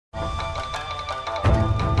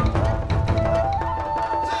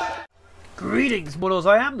Greetings, mortals.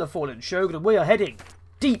 I am the Fallen Shogun, and we are heading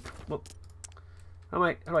deep. Well, how do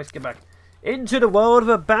I get back? Into the world of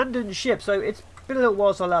abandoned ships. So it's been a little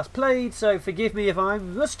while since I last played, so forgive me if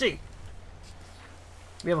I'm rusty.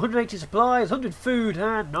 We have 180 supplies, 100 food,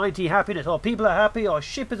 and 90 happiness. Our people are happy, our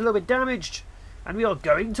ship is a little bit damaged, and we are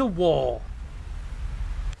going to war.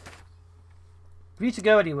 For you to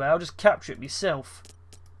go anywhere, I'll just capture it myself.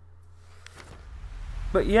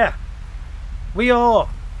 But yeah, we are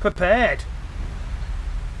prepared.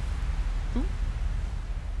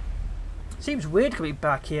 Seems weird coming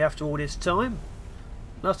back here after all this time.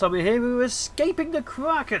 Last time we were here, we were escaping the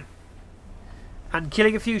Kraken and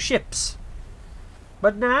killing a few ships.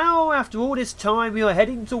 But now, after all this time, we are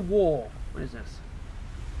heading to war. What is this?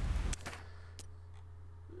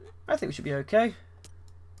 I think we should be okay.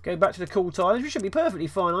 Going back to the cool times, we should be perfectly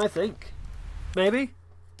fine, I think. Maybe.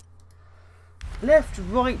 Left,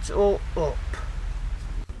 right, or up?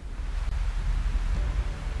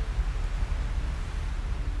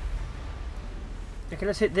 Okay,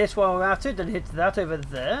 let's hit this while we're at it, then hit that over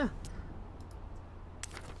there.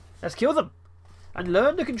 Let's kill them and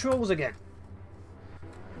learn the controls again.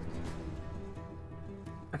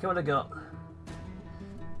 Okay, what I got?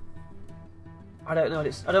 I don't know what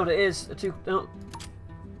it's. I don't know what it is. They're not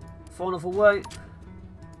far enough away.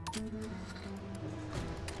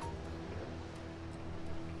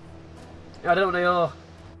 I don't know what they are.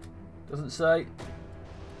 Doesn't say.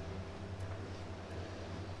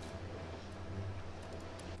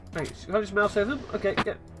 Wait, can I just mouse over them? Okay,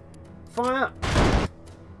 get fire.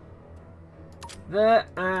 There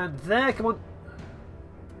and there, come on.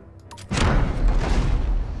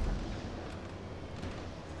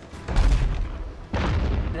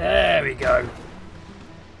 There we go.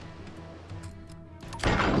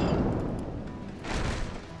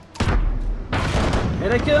 Here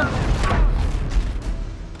they come.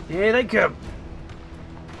 Here they come.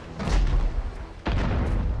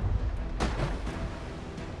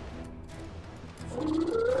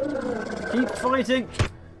 Keep fighting.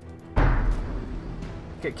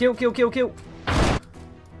 Okay, kill, kill, kill, kill.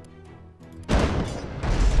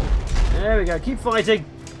 There we go. Keep fighting.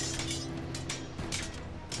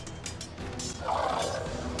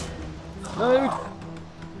 Load.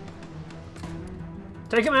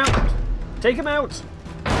 Take him out. Take him out.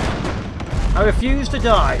 I refuse to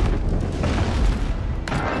die.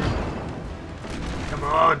 Come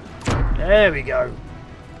on. There we go.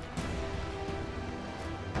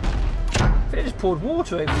 They just poured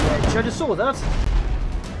water over the edge. I just saw that.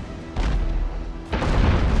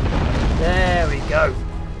 There we go.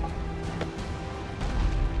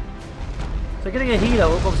 So getting a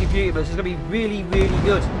healer up, obviously beauty, but it's going to be really, really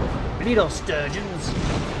good. We need our sturgeons.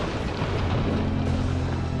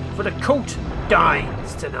 For the coat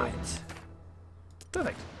dines tonight.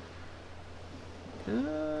 Perfect. What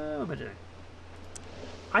am I doing?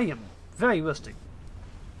 I am very rusty.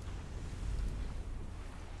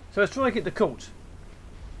 So let's try and get the colt.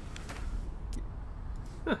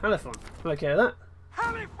 Oh, elephant. I'm okay with that.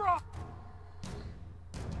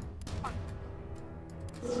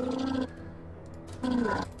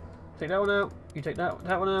 Take that one out. You take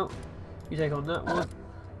that one out. You take on that one.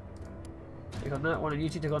 Take on that one, and you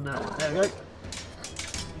two take on that one. There we go.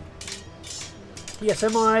 Yeah, so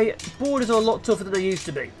my borders are a lot tougher than they used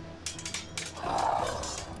to be.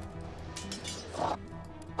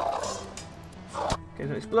 Okay,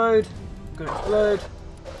 gonna explode. Gonna explode.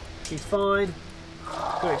 He's fine.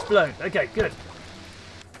 Gonna explode. Okay, good.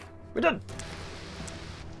 We're done.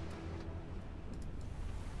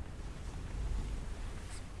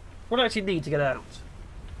 What do I actually need to get out?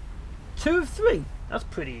 2 of 3. That's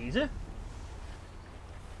pretty easy.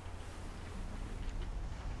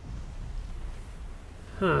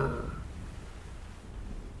 Huh.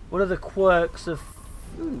 What are the quirks of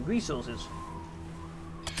resources?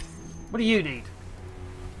 What do you need?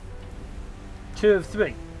 2 of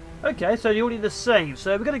 3. Okay, so you're all need the same.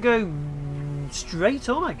 So we're going to go straight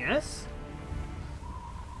on, I guess.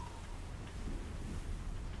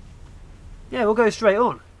 Yeah, we'll go straight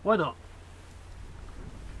on. Why not?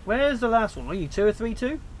 Where's the last one? Are you 2 of 3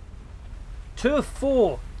 too? 2 of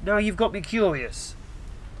 4. Now you've got me curious.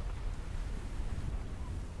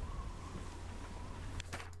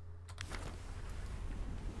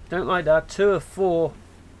 Don't like that. 2 of 4.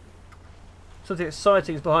 Something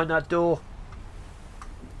exciting is behind that door.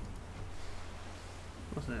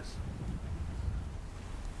 What's this?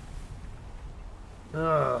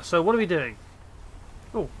 So what are we doing?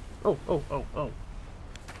 Oh, oh, oh, oh, oh.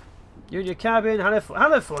 You in your cabin, have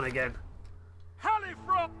fun again.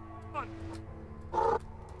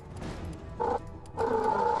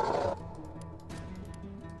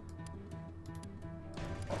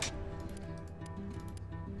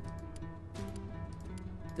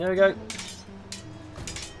 There we go.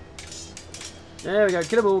 There we go.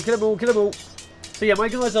 Kill them all, kill them all, kill them all. So yeah, my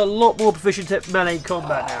guys are a lot more proficient at melee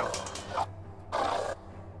combat now.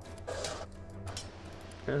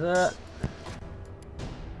 There's that.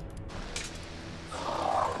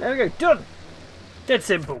 There we go. Done. Dead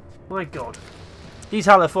simple. My god. These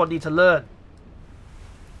Halifon need to learn.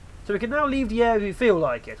 So we can now leave the area if we feel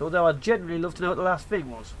like it, although I'd generally love to know what the last thing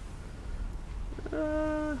was.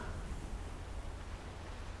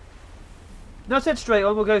 No, I said straight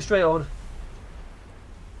on, we'll go straight on.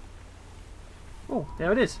 Oh,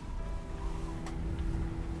 there it is.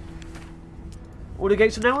 All the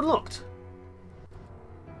gates are now unlocked.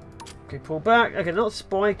 Okay, pull back. Okay, not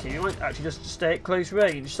spiky. You might actually just stay at close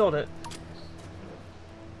range. Sod it.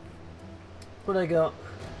 What do I got?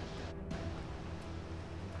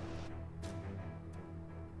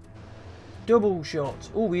 Double shot.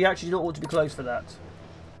 Oh, we actually do not want to be close for that.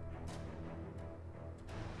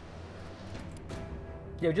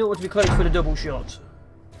 Yeah, we do not want to be close for the double shot.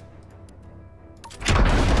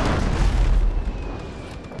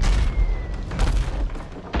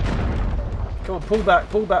 Come on, pull back,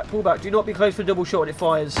 pull back, pull back. Do not be close for the double shot when it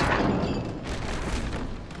fires.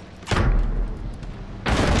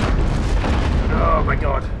 Oh my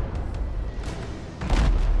god.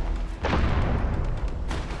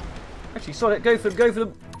 Actually, sod it. Go for them, go for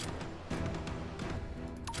them.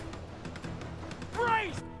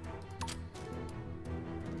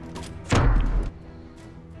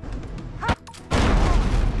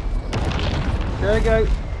 There we go.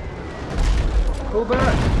 Pull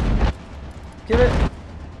back. Kill it.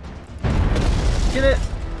 Kill it.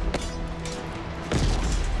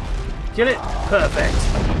 Kill it. Perfect.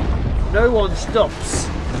 No one stops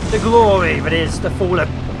the glory that is the fallen.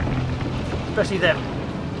 Especially them.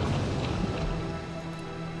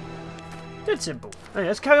 Dead simple. Hey,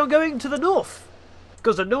 let's carry on going to the north.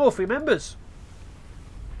 Because the north remembers.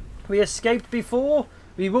 We escaped before.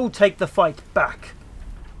 We will take the fight back.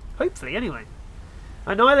 Hopefully, anyway.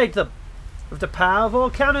 Annihilate them with the power of our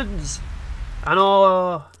cannons and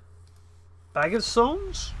our bag of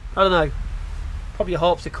songs. I don't know. Probably a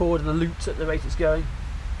harpsichord and a lute at the rate it's going.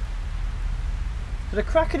 But the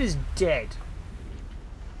Kraken is dead.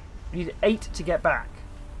 We need 8 to get back.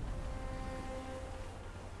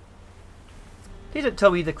 Please don't tell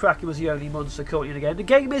me the Kraken was the only monster caught in the game. The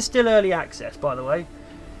game is still early access, by the way.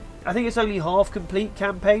 I think it's only half complete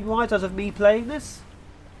campaign-wise as of me playing this.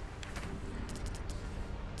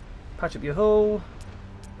 Patch up your hull.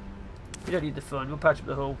 You don't need the fun. We'll patch up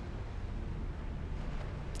the hull.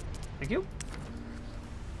 Thank you.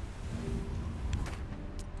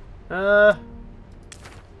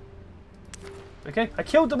 Okay, I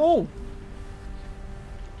killed them all.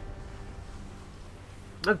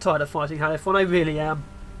 I'm tired of fighting Halifon. I really am.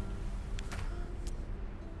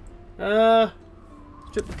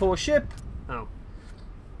 Strip the poor ship. Oh.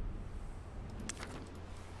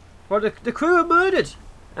 Well, the crew are murdered.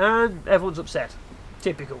 And everyone's upset.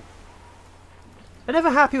 Typical. They're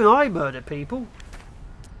never happy when I murder people.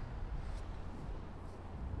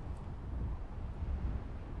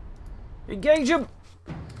 Engage them!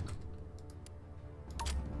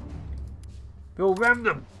 We'll ram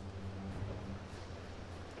them.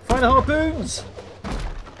 Find the harpoons!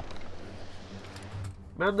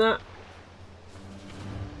 Man that.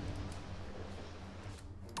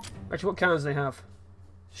 Actually, what cannons do they have?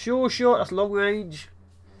 Sure shot, that's long range.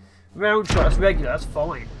 Round shot, that's regular, that's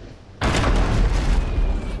fine.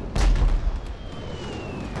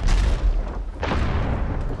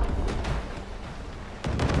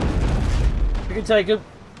 We can take him.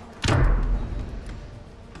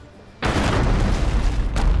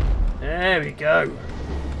 There we go.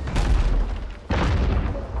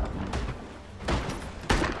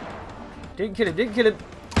 Didn't kill him, didn't kill him.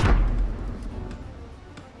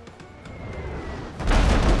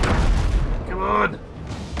 Come on.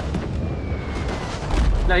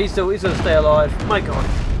 No, he's gonna stay alive. My god.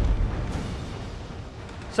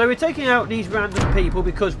 So we're taking out these random people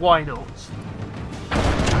because why not?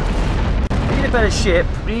 We need a better ship.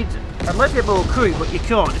 We need. I'd like to get more crew, but you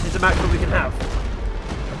can't. This is the maximum we can have.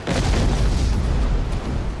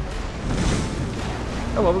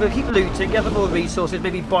 Oh well, we're going to keep looting, gather more resources,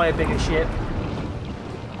 maybe buy a bigger ship.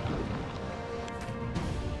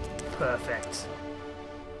 Perfect.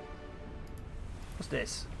 What's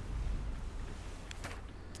this?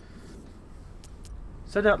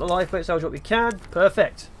 Send out the lifeboat, salvage what we can.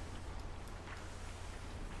 Perfect.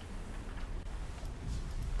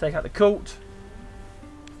 Take out the cult.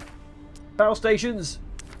 Battle stations.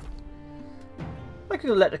 I'm not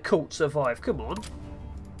going to let the cult survive. Come on.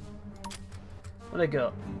 What do they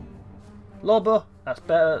got? Lobber. That's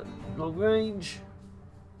better. Long range.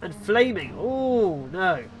 And flaming. Oh,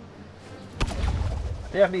 no.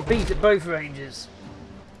 They have me beat at both ranges.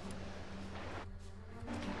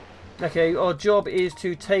 Okay, our job is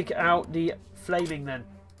to take out the flaming then.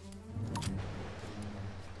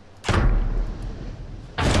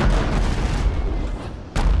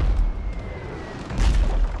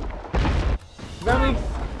 Ramming.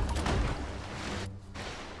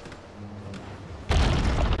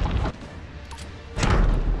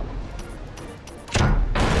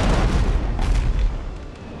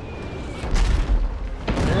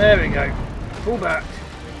 There we go. Pull back.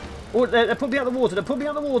 Oh, they're pulling me out of the water. They're pulling me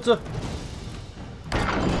out of the water.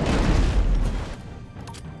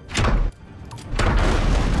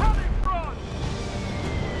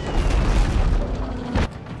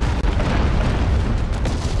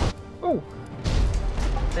 Oh.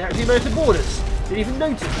 They actually managed to board us. Didn't even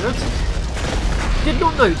notice that. Did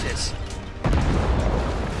not notice.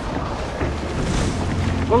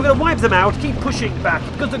 Well, we're going to wipe them out, keep pushing back,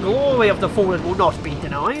 because the glory of the fallen will not be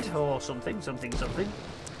denied. Or something, something, something.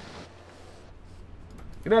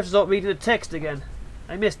 We may have to start reading the text again.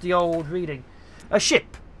 I missed the old reading. A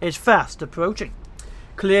ship is fast approaching,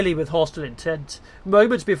 clearly with hostile intent.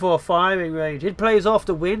 Moments before firing range, it plays off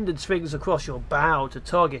the wind and swings across your bow to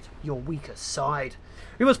target your weaker side.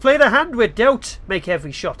 We must play the hand we're dealt, make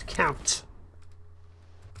every shot count.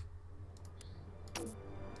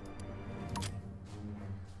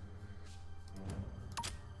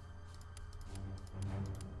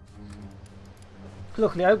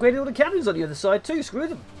 Luckily, I upgraded all the cannons on the other side too. Screw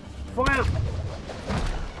them. Fire!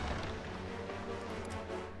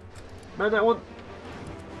 Man, that one.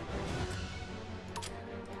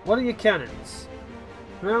 What are your cannons?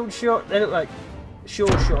 Round shot? They look like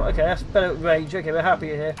short shot. Okay, that's better range. Okay, we're happy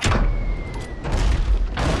here.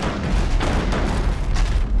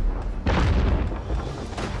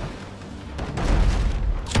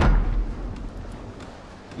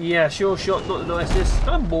 Yeah, sure shot, not the nicest.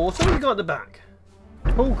 And mortar, what have you got at the back?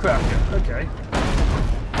 Pull cracker, okay.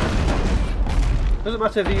 Doesn't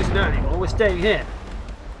matter if you're using that anymore, we're staying here.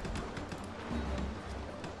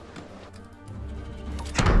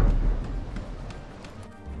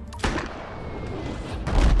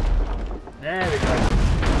 There we go.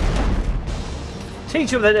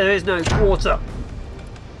 Teach them that there is no quarter.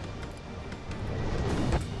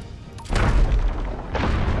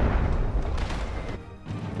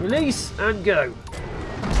 Release and go.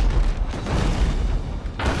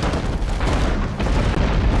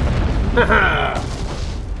 Haha!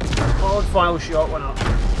 Odd file shot went up.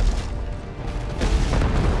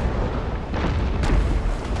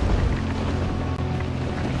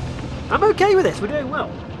 I'm okay with this, we're doing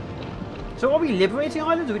well. So are we liberating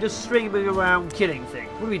islands or are we just streaming around killing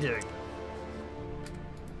things? What are we doing?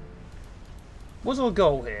 What's our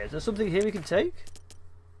goal here? Is there something here we can take?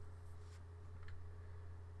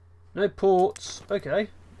 No ports. Okay.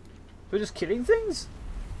 We're just killing things?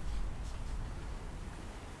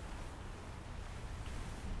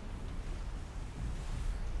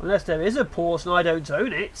 Unless there is a port and I don't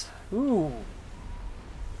own it. Ooh.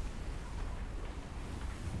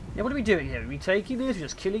 Yeah, what are we doing here? Are we taking this? Are we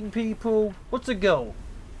just killing people? What's the goal?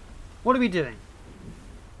 What are we doing?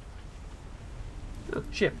 Oh,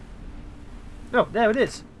 ship. Oh, there it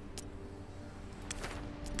is.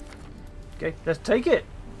 Okay, let's take it.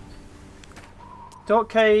 Dark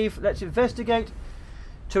cave, let's investigate.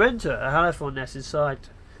 To enter a Haliphon nest inside.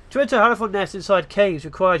 To enter a Haliphon nest inside caves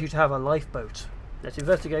requires you to have a lifeboat. Let's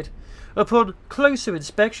investigate. Upon closer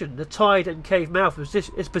inspection, the tide and cave mouth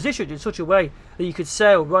is positioned in such a way that you could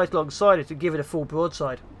sail right alongside it and give it a full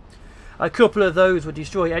broadside. A couple of those would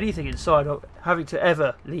destroy anything inside without having to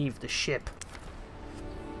ever leave the ship.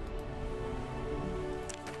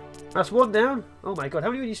 That's one down. Oh my god, how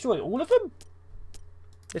many are we destroying? All of them?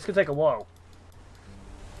 This could take a while.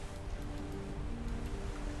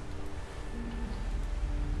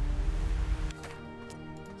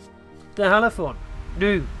 The Haliphon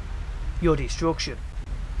knew your destruction.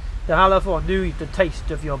 The Haliphon knew the taste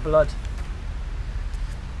of your blood.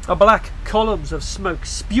 A black columns of smoke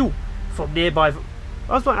spew from nearby...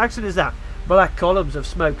 What accent is that? Black columns of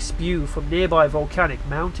smoke spew from nearby volcanic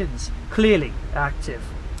mountains, clearly active.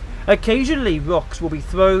 Occasionally rocks will be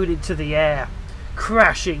thrown into the air,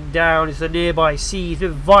 crashing down into the nearby seas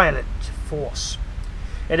with violent force.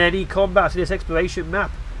 In any combat in this exploration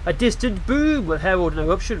map, a distant boom will herald an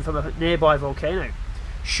eruption from a nearby volcano.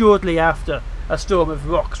 Shortly after, a storm of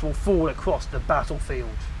rocks will fall across the battlefield.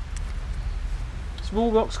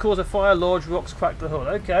 Small rocks cause a fire, large rocks crack the hull.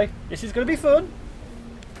 Okay, this is going to be fun.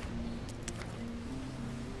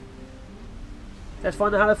 Let's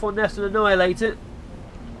find the Haliphon nest and annihilate it.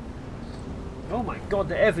 Oh my god,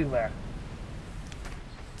 they're everywhere.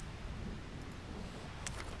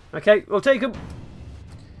 Okay, we'll take them.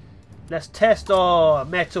 Let's test our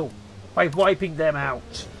metal by wiping them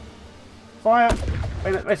out. Fire!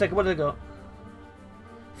 Wait a second, what have I got?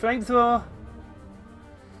 Flamethrower.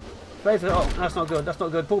 Flamethrower. Oh, that's not good, that's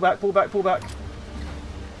not good. Pull back, pull back, pull back.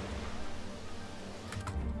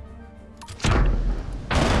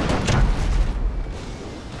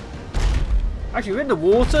 Actually, we're in the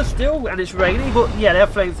water still, and it's raining, but yeah, they have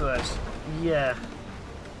flamethrowers. Yeah.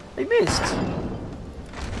 They missed.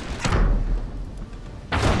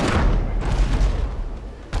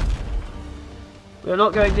 We're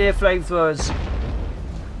not going near flamethrowers.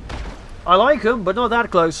 I like them, but not that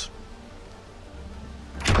close.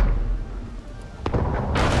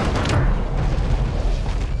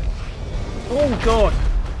 Oh god.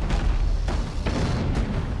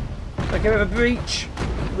 Okay, we have a breach.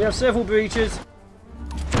 We have several breaches.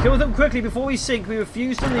 Kill them quickly before we sink. We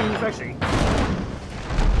refuse to leave, actually.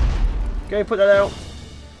 Go put that out.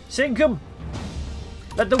 Sink them.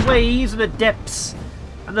 Let the waves and the depths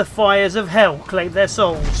and the fires of hell claim their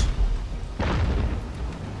souls.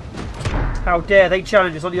 How dare they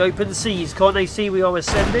challenge us on the open seas? Can't they see we are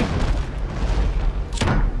ascending?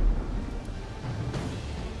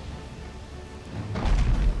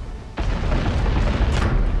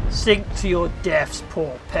 Sink to your deaths,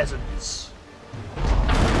 poor peasants.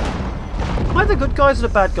 Am I the good guys or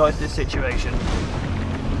the bad guys in this situation?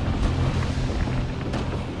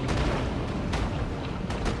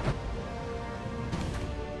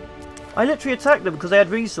 I literally attacked them because they had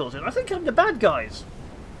resources. I think I'm the bad guys.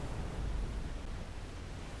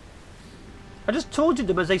 I just taunted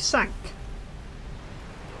them as they sank.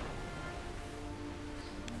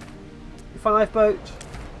 Find a lifeboat.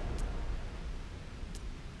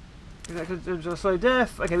 A slow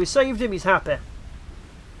death. Okay, we saved him. He's happy.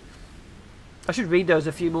 I should read those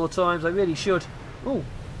a few more times. I really should. Oh,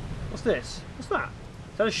 what's this? What's that?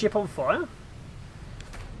 Is that a ship on fire?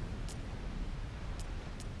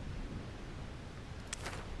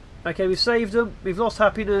 Okay, we've saved them. We've lost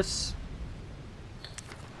happiness.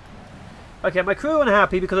 Okay, my crew are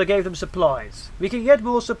unhappy because I gave them supplies. We can get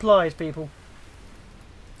more supplies, people.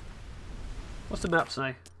 What's the map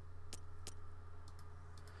say?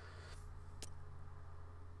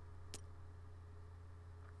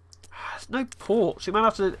 There's no ports. We might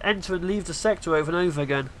have to enter and leave the sector over and over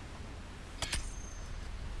again.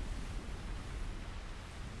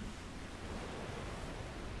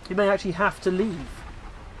 You may actually have to leave.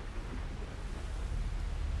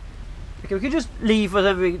 Okay, we can just leave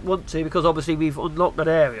whenever we want to because obviously we've unlocked that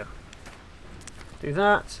area. Do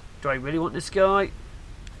that. Do I really want this guy?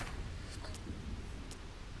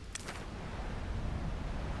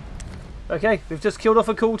 Okay, we've just killed off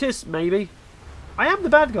a cultist, maybe. I am the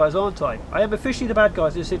bad guys, aren't I? I am officially the bad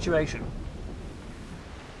guys in this situation.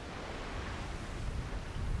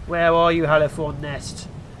 Where are you, Halifax Nest?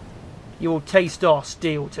 You will taste our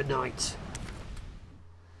steel tonight.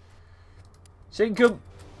 Sink 'em.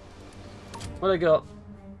 What I got?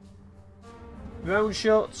 Round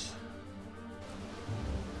shots.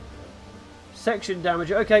 Section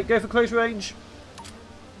damage. Okay, go for close range.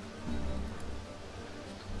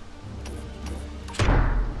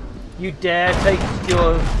 You dare take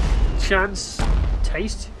your chance?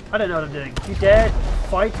 Taste? I don't know what I'm doing. You dare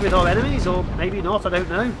fight with our enemies? Or maybe not, I don't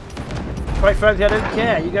know. Quite frankly, I don't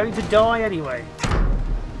care. You're going to die anyway.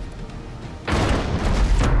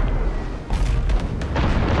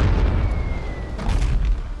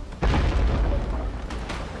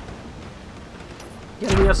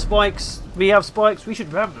 Yeah, we have spikes. We have spikes. We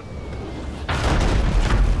should ram them.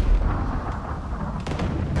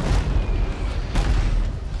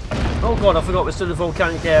 Oh god, I forgot we're still in the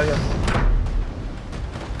volcanic area.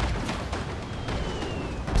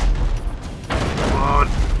 Come on.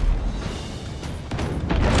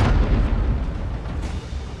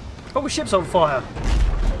 Oh, the ship's on fire.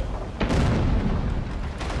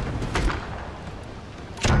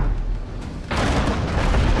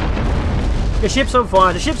 The ship's on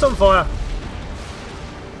fire. The ship's on fire.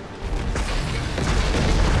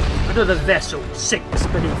 Another vessel sinks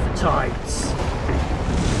beneath the tides.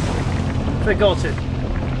 Forgotten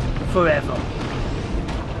forever.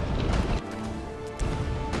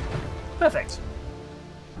 Perfect.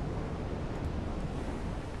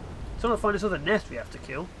 So I'll find this other nest we have to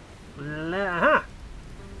kill. Aha!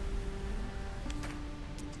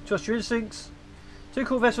 Trust your instincts. Two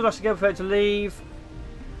cool vessels last together, prepared to leave.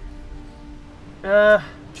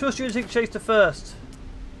 Trust your instincts, chase the first.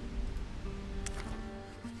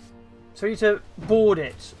 So we need to board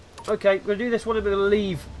it. Okay, we're going to do this one and we're going to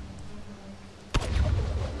leave.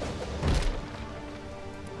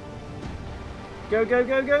 Go, go,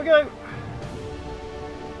 go, go, go!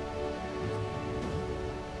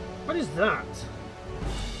 What is that?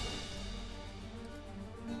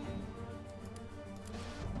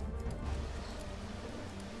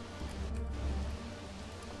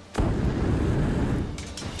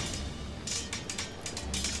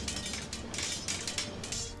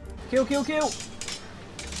 Kill, kill, kill!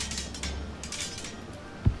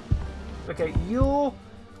 Okay, you're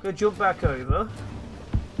gonna jump back over.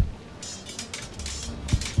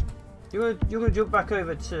 You're gonna jump back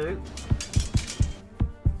over too.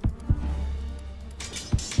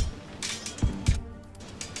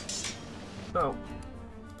 Oh.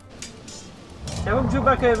 Everyone jump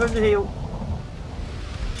back over and heal.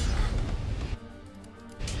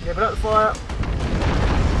 Yeah, put out the fire.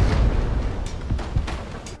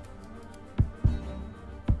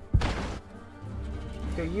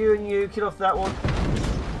 Okay, you and you, kill off that one.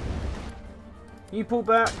 You pull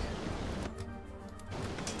back.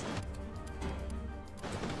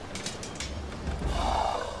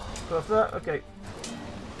 Kill off that, okay.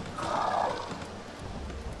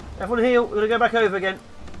 Everyone heal, we're gonna go back over again.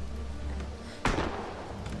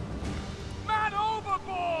 Man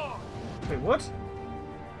overboard! Wait, what?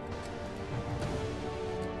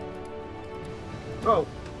 Oh.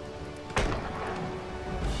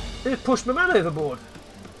 They just pushed my man overboard.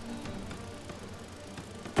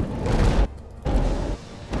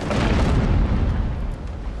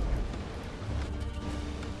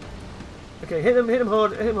 Okay, hit him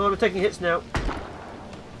hard, we're taking hits now.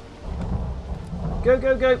 Go,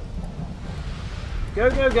 go, go. Go,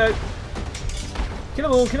 go, go. Kill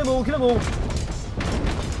them all, kill them all, kill them all.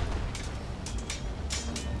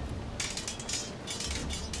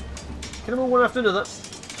 Kill them all one after another.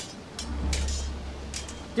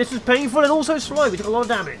 This was painful and also slow, we took a lot of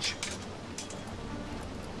damage.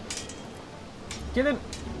 Kill him.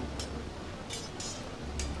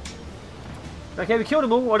 Okay, we killed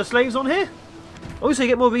them all. Are the slaves on here? Also, you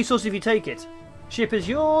get more resources if you take it. Ship is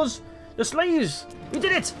yours. The slaves! We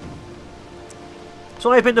did it!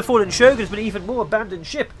 So I've been the Fallen Shogun. It's been an even more abandoned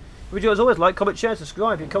ship. If you do, as always, like, comment, share,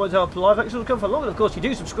 subscribe. You can comment how live actions will come for long. And of course, you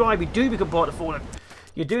do subscribe, you do become part of the Fallen.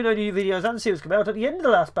 You do know new videos and series come out. At the end of the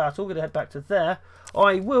last battle, we're going to head back to there.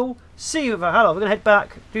 I will see you in Valhalla. We're going to head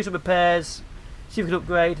back, do some repairs, see if we can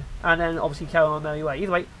upgrade, and then obviously carry on our merry way.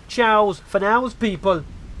 Either way, chows for nows, people.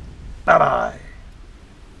 Bye-bye.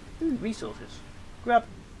 Ooh, resources. Grab.